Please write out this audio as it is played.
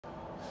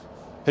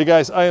Hey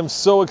guys, I am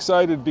so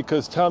excited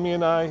because Tommy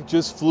and I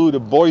just flew to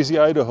Boise,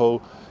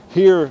 Idaho,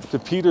 here to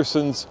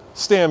Peterson's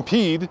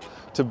Stampede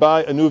to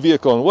buy a new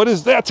vehicle. And what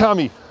is that,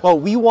 Tommy? Well,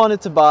 we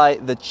wanted to buy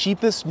the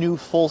cheapest new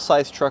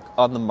full-size truck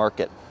on the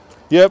market.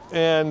 Yep,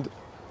 and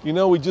you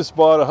know, we just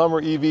bought a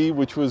Hummer EV,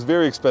 which was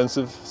very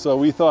expensive. So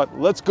we thought,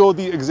 let's go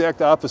the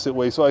exact opposite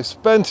way. So I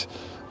spent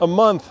a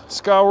month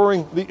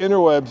scouring the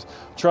interwebs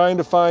trying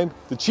to find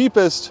the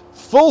cheapest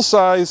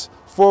full-size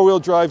four-wheel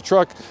drive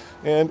truck.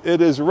 And it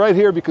is right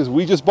here because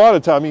we just bought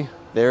it, Tommy.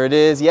 There it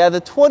is. Yeah,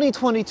 the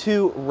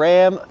 2022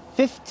 Ram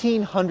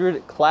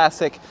 1500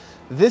 Classic.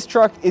 This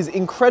truck is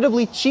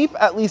incredibly cheap,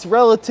 at least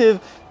relative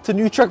to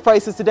new truck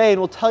prices today,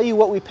 and we'll tell you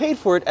what we paid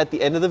for it at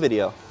the end of the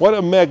video. What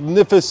a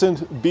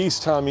magnificent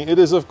beast, Tommy. It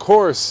is, of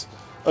course,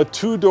 a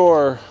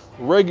two-door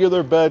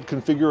regular bed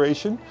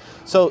configuration.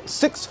 So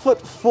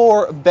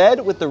 6'4"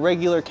 bed with the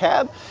regular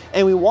cab,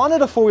 and we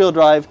wanted a four-wheel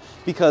drive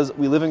because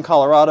we live in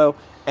Colorado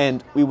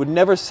and we would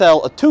never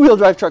sell a two-wheel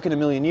drive truck in a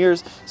million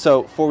years,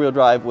 so four-wheel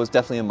drive was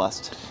definitely a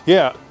must.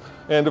 Yeah,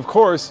 and of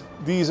course,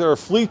 these are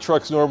fleet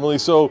trucks normally,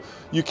 so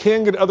you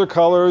can get other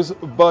colors,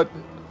 but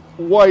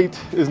white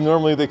is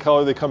normally the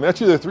color they come in.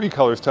 Actually, there are three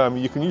colors,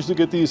 Tommy. You can usually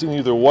get these in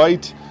either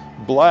white,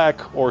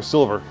 black, or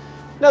silver.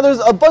 Now,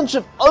 there's a bunch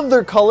of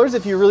other colors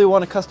if you really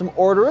want to custom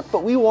order it,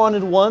 but we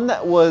wanted one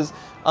that was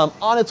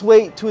on its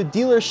way to a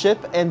dealership,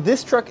 and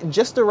this truck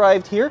just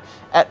arrived here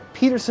at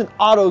Peterson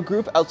Auto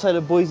Group outside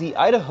of Boise,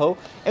 Idaho,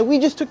 and we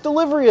just took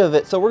delivery of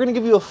it. So we're going to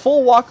give you a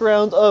full walk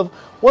around of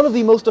one of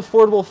the most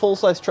affordable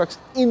full-size trucks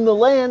in the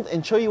land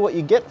and show you what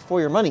you get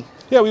for your money.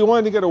 Yeah, we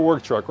wanted to get a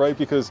work truck, right?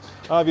 Because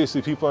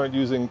obviously people aren't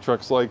using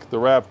trucks like the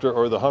Raptor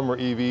or the Hummer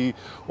EV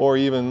or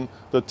even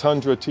the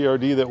Tundra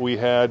TRD that we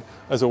had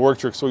as a work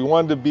truck. So we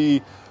wanted to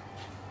be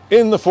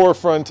in the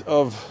forefront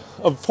of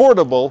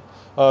affordable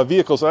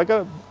vehicles. So I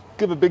got to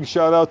give a big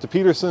shout out to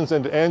Peterson's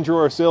and to Andrew,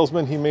 our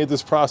salesman. He made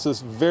this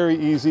process very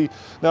easy.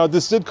 Now,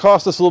 this did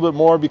cost us a little bit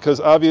more because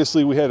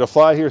obviously we had to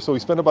fly here, so we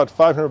spent about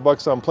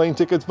 $500 on plane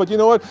tickets. But you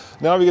know what?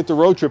 Now we get the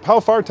road trip.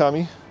 How far,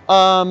 Tommy?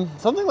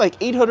 Something like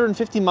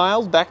 850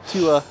 miles back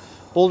to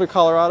Boulder,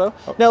 Colorado.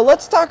 Oh. Now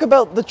let's talk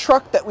about the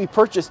truck that we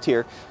purchased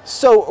here.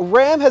 So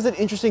Ram has an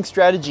interesting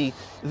strategy.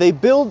 They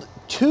build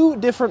two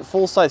different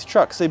full-size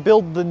trucks. They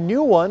build the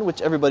new one,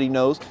 which everybody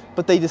knows,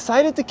 but they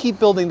decided to keep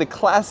building the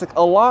Classic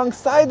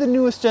alongside the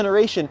newest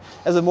generation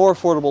as a more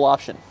affordable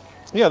option.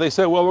 Yeah, they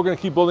said, well, we're going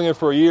to keep building it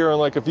for a year, and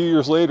like a few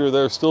years later,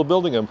 they're still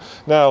building them.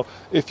 Now,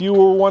 if you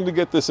were wanting to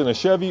get this in a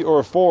Chevy or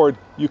a Ford,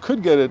 you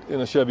could get it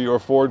in a Chevy or a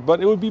Ford,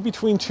 but it would be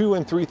between $2,000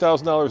 and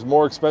 $3,000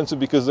 more expensive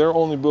because they're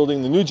only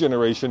building the new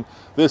generation.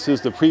 This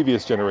is the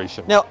previous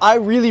generation. Now, I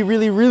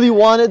really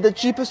wanted the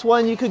cheapest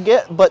one you could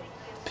get, but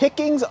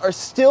pickings are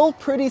still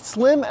pretty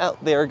slim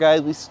out there,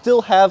 guys. We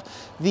still have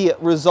the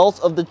results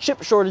of the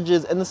chip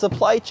shortages and the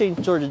supply chain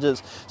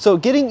shortages. So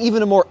getting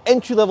even a more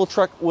entry-level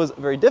truck was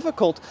very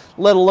difficult,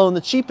 let alone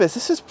the cheapest.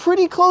 This is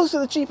pretty close to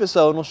the cheapest,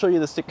 though, and we'll show you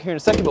the sticker here in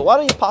a second, but why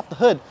don't you pop the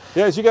hood?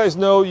 Yeah, as you guys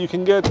know, you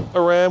can get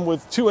a Ram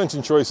with two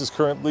engine choices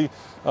currently.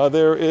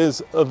 There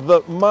is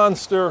the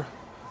Monster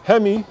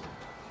Hemi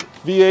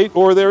V8,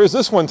 or there is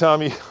this one,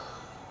 Tommy.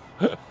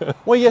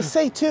 Well, you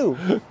say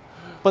two.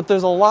 But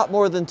there's a lot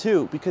more than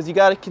two because you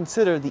got to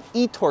consider the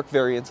e-torque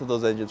variants of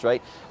those engines,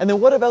 right? And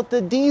then what about the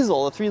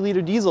diesel, the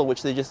 3-liter diesel,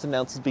 which they just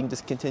announced is being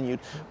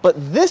discontinued? But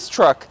this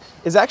truck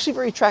is actually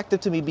very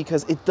attractive to me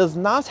because it does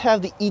not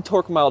have the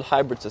e-torque mild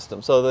hybrid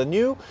system. So the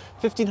new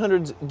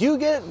 1500s do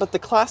get it, but the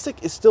Classic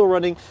is still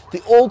running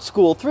the old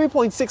school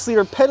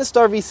 3.6-liter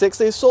Pentastar V6.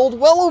 They've sold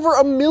well over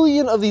 1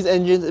 million of these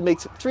engines. It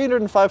makes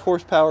 305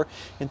 horsepower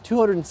and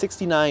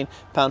 269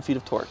 pound-feet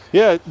of torque.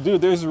 Yeah, dude,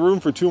 there's room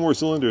for 2 more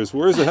cylinders.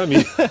 Where's the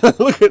Hemi?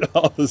 Look at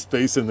all the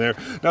space in there.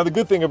 Now, the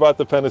good thing about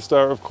the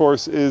Pentastar, of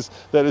course, is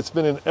that it's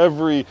been in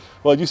every,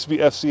 well, it used to be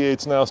FCA,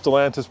 it's now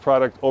Stellantis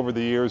product over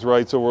the years,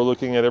 right? So we're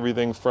looking at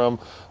everything from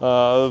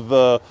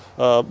the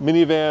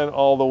minivan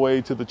all the way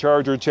to the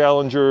Charger,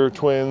 Challenger,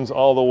 Twins,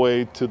 all the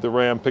way to the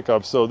Ram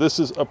pickup. So this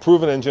is a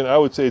proven engine. I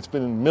would say it's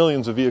been in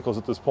millions of vehicles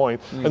at this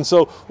point. And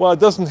so while it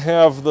doesn't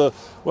have the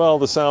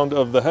sound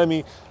of the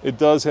Hemi, it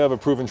does have a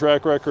proven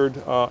track record.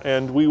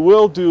 And we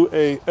will do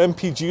a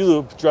MPG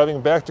loop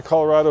driving back to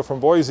Colorado from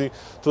Boise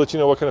to let you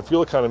know what kind of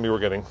fuel economy we're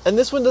getting. And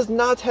this one does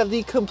not have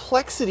the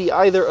complexity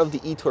either of the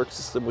e-torque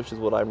system, which is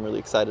what I'm really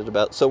excited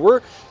about. So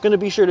we're going to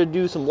be sure to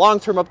do some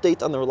long-term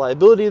updates on the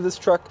reliability of this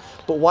truck,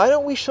 but why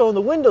don't we show them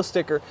the window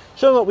sticker,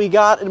 show them what we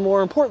got, and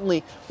more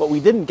importantly, what we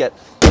didn't get.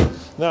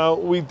 Now,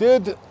 we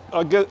did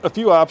get a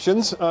few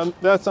options.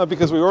 That's not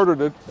because we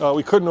ordered it.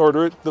 We couldn't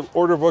order it. The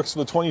order books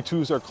for the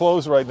 22s are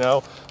closed right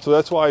now, so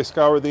that's why I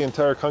scoured the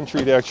entire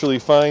country to actually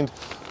find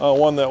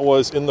one that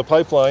was in the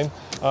pipeline.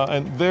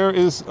 And there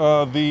is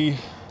the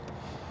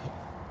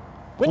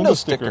window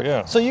sticker.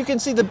 Yeah. So you can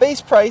see the base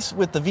price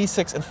with the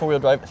V6 and four-wheel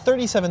drive,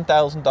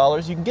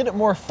 $37,000. You can get it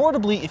more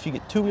affordably if you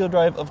get two-wheel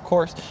drive, of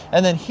course.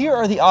 And then here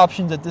are the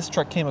options that this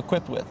truck came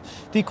equipped with.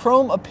 The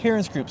Chrome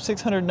Appearance Group,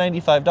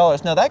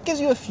 $695. Now that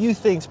gives you a few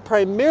things,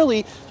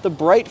 primarily the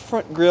bright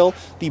front grille,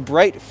 the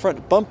bright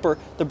front bumper,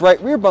 the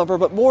bright rear bumper,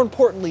 but more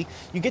importantly,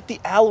 you get the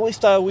alloy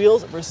style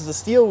wheels versus the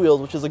steel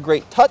wheels, which is a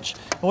great touch.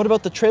 And what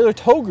about the trailer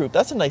tow group?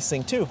 That's a nice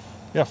thing too.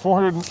 Yeah,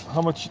 400,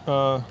 how much?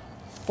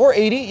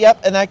 480, yep,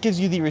 and that gives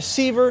you the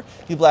receiver,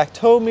 the black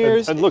tow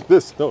mirrors. And look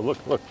this, no, look,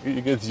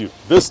 it gives you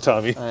this,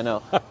 Tommy. I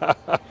know.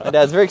 My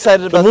dad's very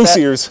excited about The moose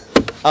that. ears.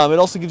 It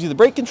also gives you the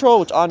brake control,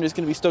 which Andre's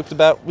going to be stoked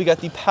about. We got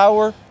the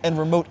power and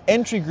remote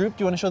entry group.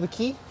 Do you want to show the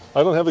key?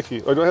 I don't have the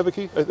key. Or do I have the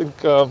key? I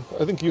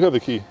think you have the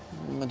key.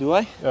 Do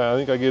I? Yeah, I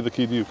think I gave the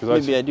key to you.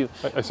 Maybe I do.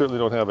 I certainly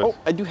don't have it. Oh,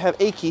 I do have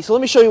a key. So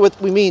let me show you what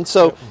we mean.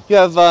 So you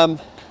have,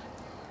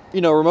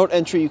 remote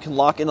entry. You can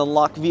lock and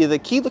unlock via the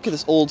key. Look at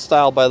this old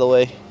style, by the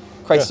way.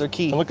 Chrysler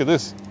key. And look at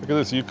this. Look at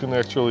this. You can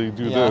actually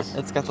do this.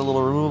 It's got the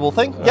little removable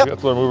thing. Yep. Got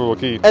the removable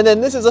key. And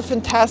then this is a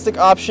fantastic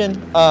option.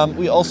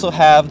 We also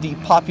have the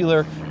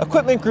popular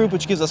equipment group,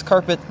 which gives us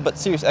carpet, but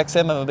Sirius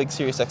XM. I'm a big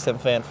Sirius XM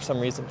fan for some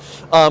reason.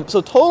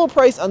 So total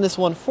price on this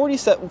one,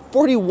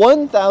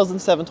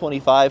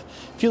 $41,725.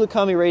 Fuel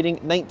economy rating,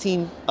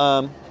 19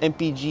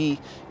 mpg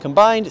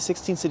combined,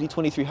 16 city,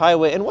 23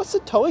 highway. And what's the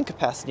towing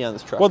capacity on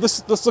this truck? Well,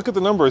 let's look at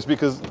the numbers,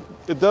 because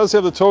it does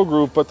have the tow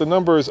group, but the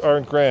numbers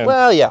aren't grand.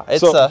 Well, yeah,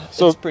 it's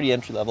pretty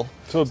entry level.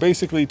 So it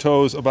basically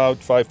tows about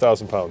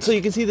 5,000 pounds. So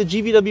you can see the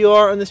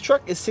GVWR on this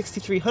truck is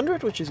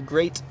 6,300, which is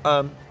great,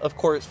 of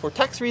course, for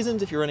tax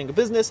reasons if you're running a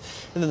business.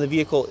 And then the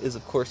vehicle is,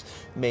 of course,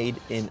 made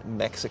in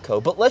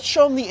Mexico. But let's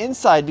show them the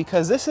inside,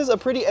 because this is a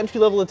pretty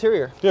entry-level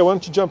interior. Yeah, why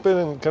don't you jump in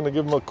and kind of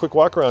give them a quick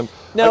walk around.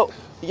 Now,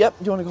 yep,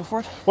 do you want to go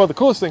for it? Well, the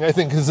coolest thing, I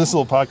think, is this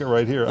little pocket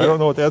right here. Yeah. I don't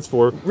know what that's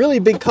for. Really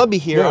big cubby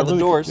here on the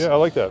doors. Yeah, I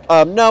like that.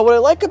 Now, what I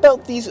like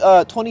about these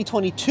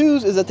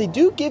 2022s is that they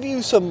do give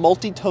you some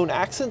multi-tone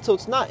accent, so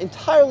it's not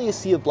entirely a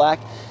sea of black.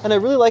 And I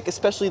really like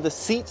especially the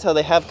seats, how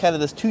they have kind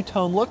of this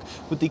two-tone look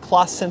with the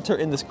cloth center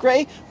in this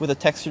gray with a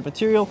textured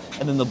material,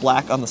 and then the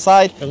black on the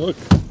side. And look,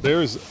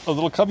 there's a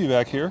little cubby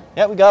back here.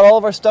 Yeah, we got all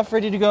of our stuff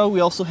ready to go. We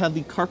also have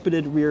the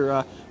carpeted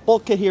rear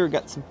bulkhead here. We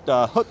got some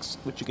hooks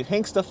which you can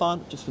hang stuff on,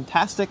 which is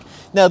fantastic.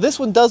 Now this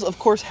one does of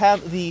course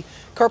have the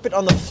carpet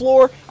on the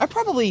floor. I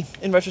probably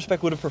in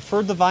retrospect would have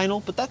preferred the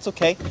vinyl, but that's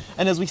okay.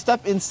 And as we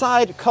step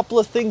inside, a couple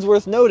of things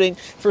worth noting.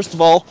 First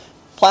of all,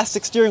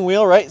 plastic steering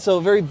wheel, right? So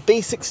a very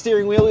basic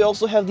steering wheel. We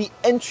also have the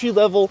entry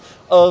level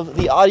of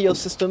the audio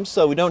system,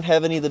 so we don't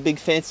have any of the big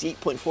fancy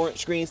 8.4-inch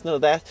screens, none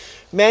of that.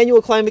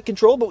 Manual climate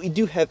control, but we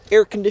do have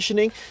air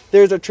conditioning.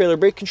 There's our trailer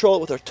brake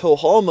control with our tow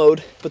haul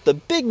mode. But the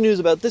big news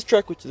about this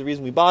truck, which is the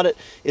reason we bought it,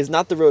 is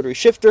not the rotary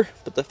shifter,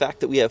 but the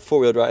fact that we have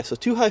four-wheel drive. So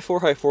 2 high,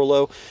 4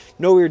 low,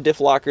 no rear diff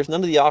lockers,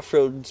 none of the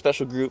off-road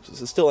special groups.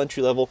 This is still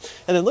entry level.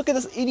 And then look at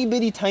this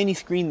itty-bitty tiny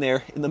screen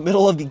there in the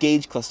middle of the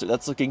gauge cluster.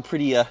 That's looking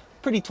pretty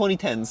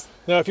 2010s.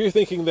 Now, if you're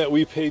thinking that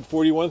we paid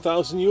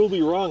 $41,000, you'll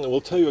be wrong, and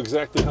we'll tell you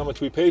exactly how much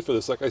we paid for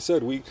this. Like I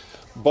said, we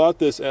bought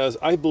this as,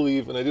 I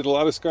believe, and I did a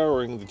lot of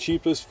scouring, the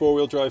cheapest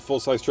four-wheel drive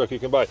full-size truck you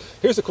can buy.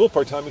 Here's the cool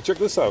part, Tommy. Check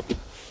this out.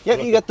 Yeah,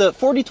 you got the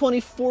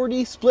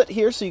 40-20-40 split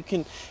here, so you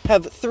can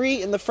have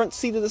 3 in the front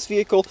seat of this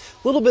vehicle.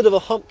 A little bit of a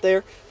hump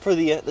there for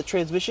the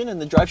transmission and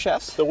the drive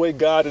shafts. The way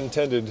God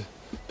intended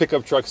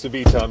pickup trucks to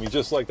be, Tommy,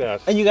 just like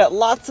that. And you got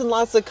lots and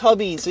lots of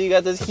cubbies. So you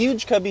got this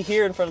huge cubby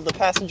here in front of the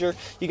passenger.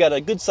 You got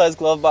a good sized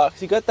glove box.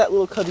 You got that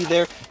little cubby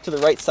there to the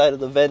right side of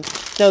the vent.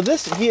 Now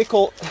this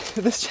vehicle,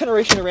 this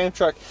generation of Ram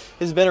truck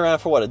has been around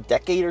for what, a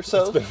decade or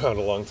so? It's been around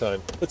a long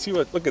time. Let's see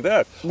what, look at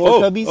that. More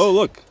cubbies. Oh,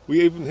 look,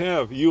 we even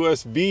have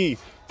USB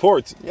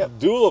ports. Yep.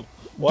 Dual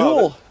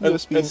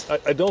USBs.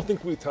 And I don't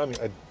think we, Tommy,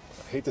 I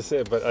hate to say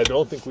it, but I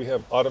don't think we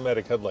have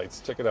automatic headlights.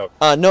 Check it out.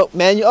 No,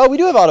 manual. Oh, we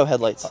do have auto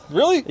headlights.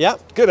 Really? Yeah.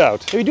 Get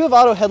out. We do have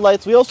auto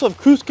headlights. We also have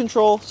cruise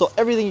control, so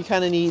everything you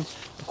kind of need.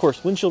 Of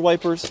course, windshield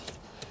wipers.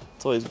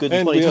 It's always good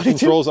in 2022. And we have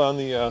controls on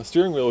the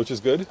steering wheel, which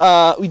is good.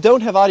 We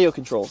don't have audio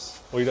controls.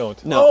 We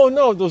don't? No. Oh,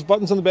 no, those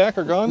buttons on the back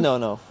are gone?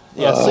 No.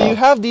 Yeah, so you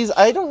have these,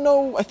 I don't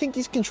know, I think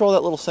these control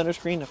that little center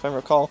screen, if I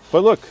recall.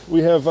 But look,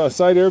 we have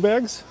side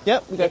airbags.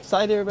 Yep, we got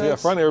side airbags. Yeah,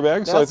 front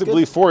airbags. So I That's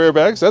believe 4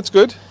 airbags. That's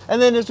good.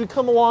 And then as we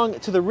come along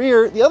to the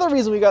rear, the other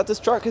reason we got this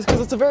truck is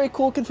because it's a very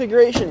cool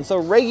configuration. So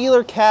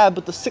regular cab,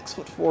 but the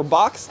 6'4"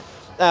 box.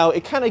 Now,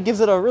 it kind of gives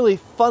it a really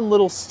fun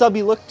little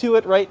stubby look to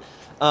it, right?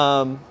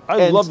 I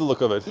love the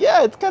look of it.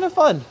 Yeah, it's kind of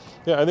fun.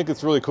 Yeah, I think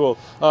it's really cool.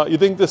 You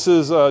think this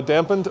is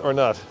dampened or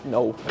not?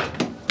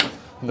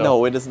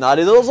 No, it is not.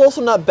 It is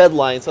also not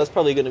bedline, so that's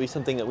probably going to be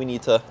something that we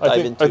need to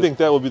dive into. I think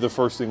that will be the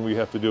first thing we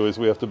have to do, is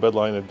we have to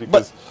bedline it,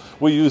 because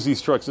we use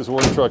these trucks as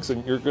work trucks,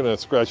 and you're going to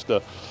scratch the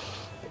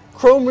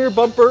chrome rear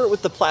bumper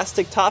with the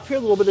plastic top here, a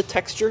little bit of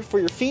texture for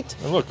your feet.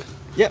 And look.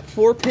 Yep,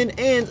 4-pin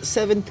and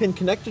 7-pin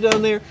connector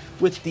down there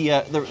with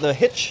the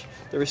hitch,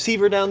 the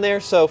receiver down there.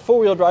 So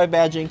 4-wheel drive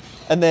badging.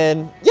 And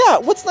then, yeah,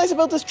 what's nice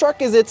about this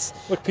truck is it's...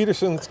 Look,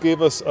 Peterson's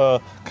gave us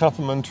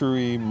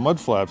complimentary mud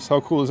flaps.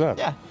 How cool is that?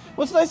 Yeah.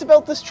 What's nice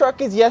about this truck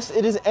is, yes,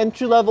 it is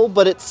entry level,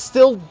 but it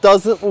still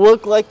doesn't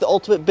look like the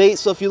ultimate base.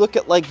 So if you look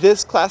at like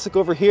this classic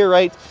over here,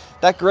 right,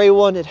 that gray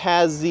one, it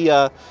has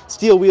the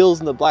steel wheels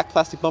and the black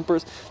plastic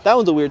bumpers. That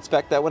one's a weird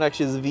spec. That one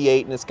actually is a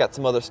V8 and it's got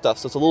some other stuff,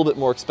 so it's a little bit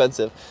more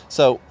expensive.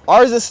 So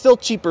ours is still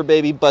cheaper,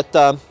 baby, but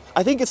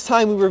I think it's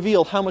time we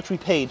reveal how much we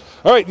paid.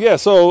 All right, yeah,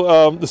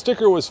 so the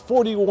sticker was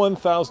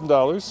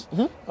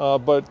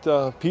 $41,000,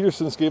 but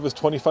Peterson's gave us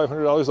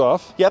 $2,500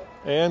 off. Yep.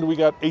 And we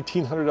got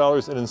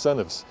 $1,800 in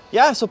incentives.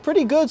 Yeah, so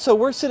pretty good. So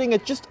we're sitting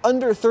at just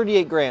under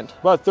 38 grand.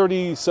 About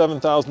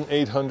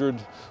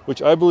 37,800,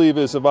 which I believe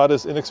is about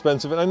as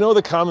inexpensive. And I know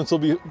the comments will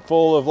be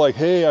full of like,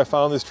 hey, I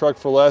found this truck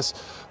for less.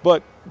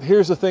 But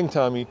here's the thing,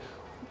 Tommy,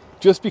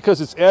 just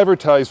because it's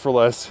advertised for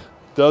less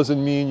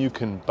doesn't mean you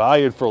can buy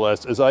it for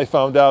less, as I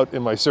found out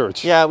in my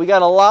search. Yeah, we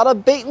got a lot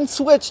of bait and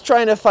switch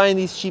trying to find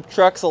these cheap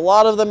trucks. A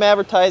lot of them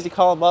advertise, you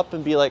call them up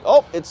and be like,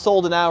 oh, it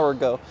sold an hour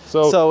ago.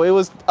 So it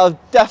was a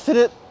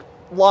definite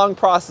long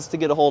process to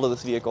get a hold of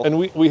this vehicle. And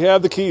we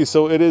have the keys,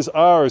 so it is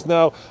ours.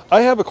 Now,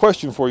 I have a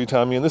question for you,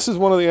 Tommy, and this is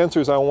one of the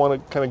answers I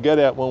want to kind of get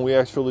at when we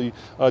actually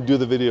do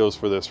the videos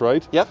for this,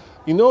 right? Yep.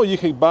 You know you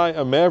can buy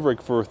a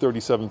Maverick for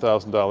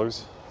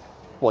 $37,000.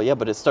 Well, yeah,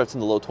 but it starts in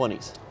the low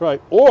 20s. Right,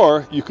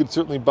 or you could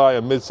certainly buy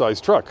a mid-size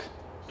truck.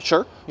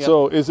 Sure. Yep.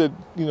 So is it,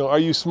 you know, are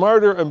you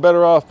smarter and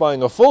better off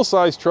buying a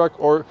full-size truck,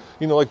 or,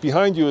 you know, like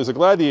behind you is a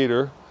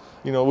Gladiator,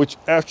 you know, which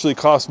actually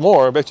costs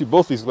more. I bet you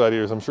both these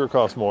Gladiators, I'm sure,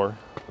 cost more.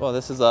 Well,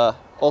 this is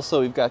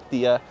also we've got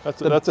the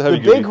that's a heavy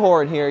the duty.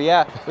 Bighorn here,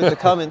 yeah, with the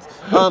Cummins.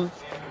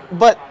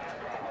 But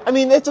I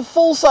mean, it's a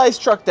full-size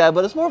truck, Dad,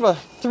 but it's more of a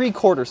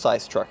 3/4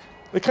 size truck.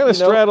 It kind of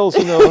straddles,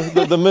 you know,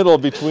 the middle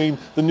between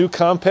the new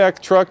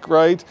compact truck,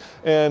 right,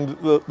 and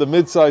the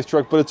mid-size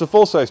truck, but it's a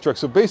full-size truck.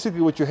 So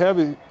basically what you have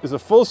is a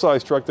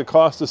full-size truck that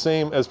costs the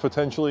same as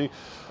potentially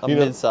a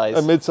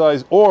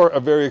mid-size or a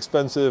very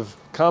expensive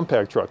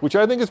compact truck, which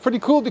I think is pretty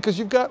cool because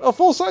you've got a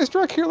full-size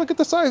truck here. Look at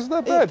the size of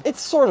that bed.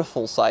 It's sort of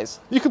full-size.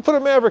 You could put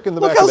a Maverick in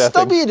the back Look of how that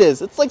thing. stubby it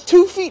is. It's like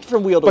 2 feet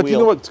from wheel to wheel. But you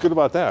know what's good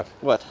about that?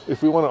 What?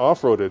 If we want to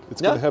off-road it,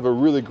 it's going to have a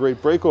really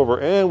great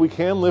breakover, and we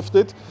can lift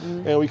it,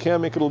 and we can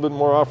make it a little bit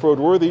more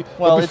off-road worthy.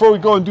 Well, but before we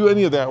go and do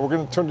any of that, we're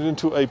going to turn it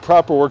into a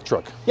proper work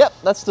truck. Yep,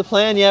 that's the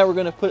plan. Yeah, we're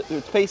going to put it through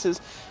its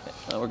paces.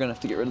 We're going to have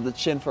to get rid of the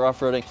chin for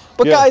off-roading.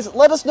 But guys,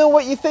 let us know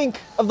what you think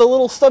of the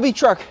little stubby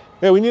truck.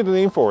 Yeah, we need a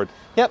name for it.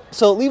 Yep,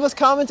 so leave us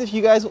comments if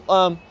you guys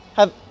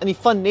have any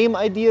fun name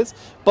ideas.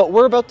 But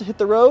we're about to hit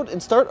the road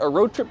and start our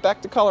road trip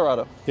back to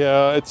Colorado.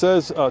 Yeah, it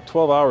says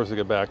 12 hours to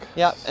get back.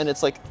 Yeah, and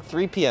it's like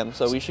 3 p.m.,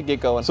 so we should get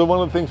going. So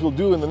one of the things we'll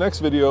do in the next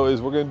video is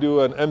we're going to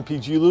do an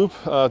MPG loop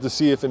to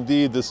see if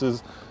indeed this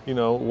is, you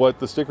know, what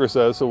the sticker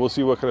says. So we'll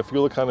see what kind of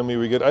fuel economy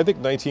we get. I think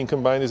 19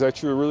 combined is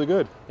actually really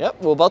good.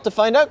 Yep, we're about to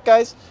find out,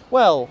 guys.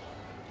 Well,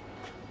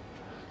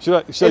 should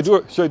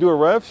I do a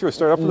rev? Should I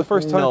start up for the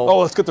first time? No. Oh,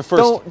 let's get the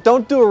first.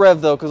 Don't do a rev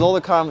though, because all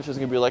the comments are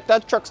going to be like,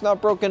 that truck's not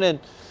broken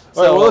in.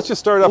 All right, well, let's just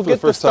start up for the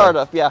first time.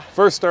 We'll get the startup, yeah.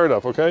 First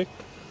startup, okay?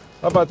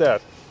 How about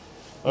that?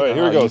 All right,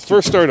 here we go.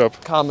 First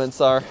startup. Comments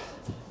are.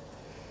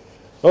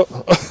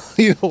 Oh,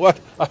 you know what?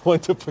 I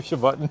went to push a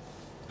button.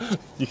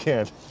 You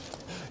can't.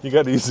 You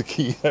got to use the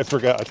key. I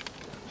forgot.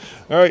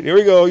 All right, here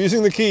we go.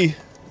 Using the key.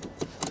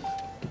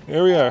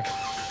 Here we are.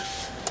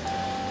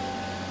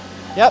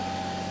 Yep.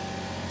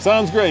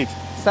 Sounds great.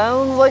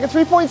 Sounds like a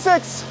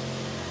 3.6.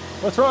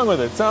 What's wrong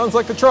with it? Sounds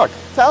like a truck.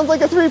 Sounds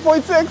like a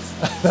 3.6.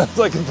 Sounds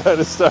like a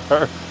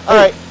Pentastar. All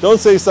right. Don't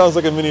say sounds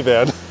like a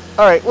minivan.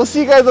 All right, we'll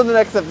see you guys on the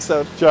next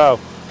episode. Ciao.